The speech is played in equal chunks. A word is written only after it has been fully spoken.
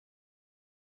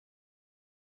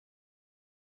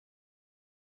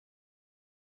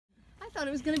thought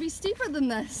it was going to be steeper than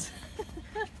this.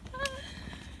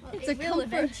 Well, it will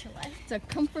eventually. It's a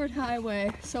comfort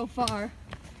highway so far.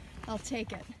 I'll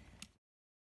take it.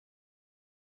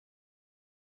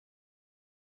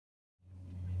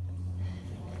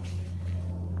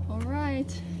 All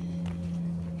right,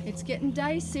 it's getting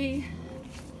dicey.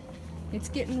 It's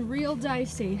getting real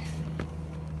dicey.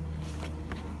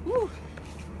 Woo.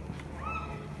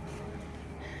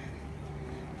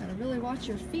 Gotta really watch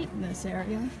your feet in this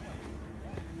area.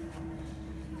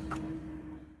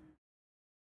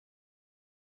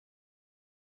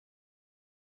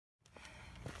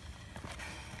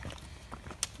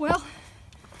 Well,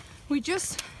 we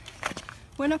just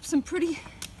went up some pretty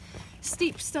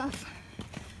steep stuff.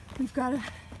 We've got a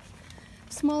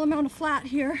small amount of flat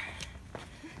here.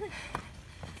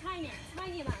 Tiny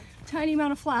amount. Tiny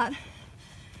amount of flat.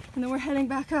 And then we're heading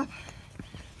back up.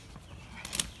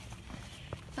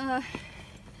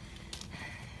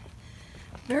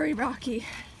 Very rocky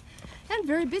and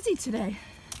very busy today.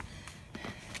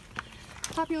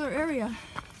 Popular area.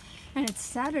 And it's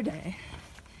Saturday.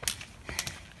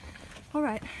 All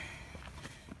right,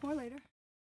 more later.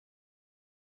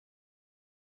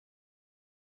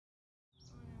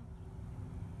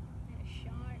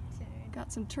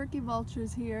 Got some turkey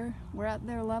vultures here. We're at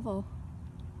their level.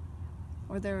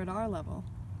 Or they're at our level.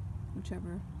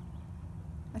 Whichever.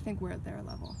 I think we're at their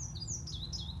level.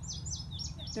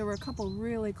 There were a couple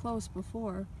really close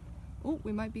before. Oh,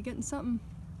 we might be getting something.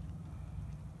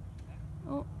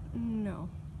 Oh, no.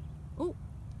 Oh.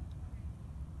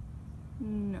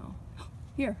 No.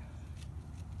 Here.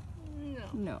 No.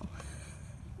 No.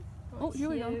 Oh, here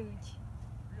we go.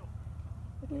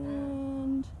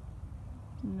 And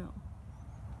no.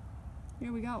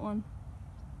 Here we got one.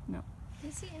 No. Do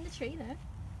you see it in the tree there?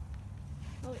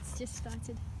 Oh, it's just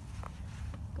started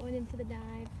going in for the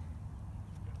dive.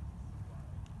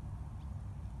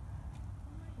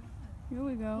 Here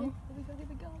we go. Yeah, here we go, here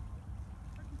we go.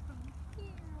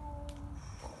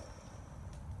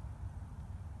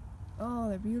 Oh,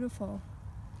 they're beautiful.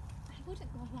 I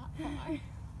wouldn't go that far.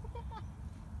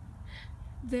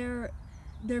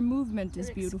 Their movement is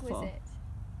They're beautiful. Exquisite.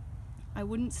 I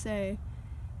wouldn't say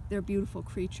they're beautiful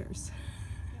creatures.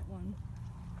 Get one.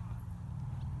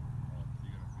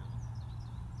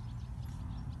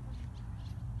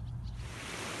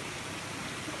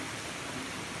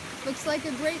 Looks like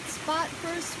a great spot for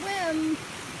a swim,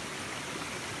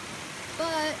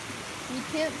 but we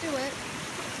can't do it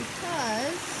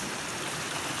because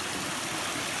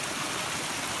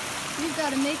we've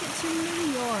got to make it to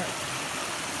New York,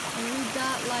 and we've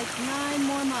got like 9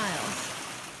 more miles.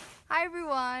 Hi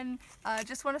everyone,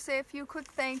 just want to say a few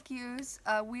quick thank yous.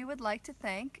 We would like to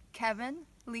thank Kevin,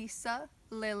 Lisa,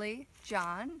 Lily,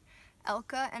 John,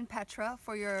 Elka, and Petra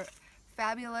for your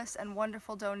fabulous and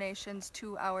wonderful donations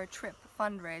to our trip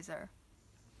fundraiser.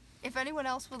 If anyone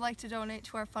else would like to donate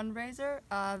to our fundraiser,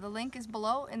 the link is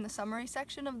below in the summary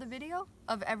section of the video,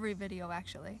 of every video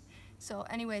actually. So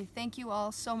anyway, thank you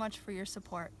all so much for your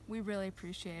support. We really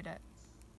appreciate it.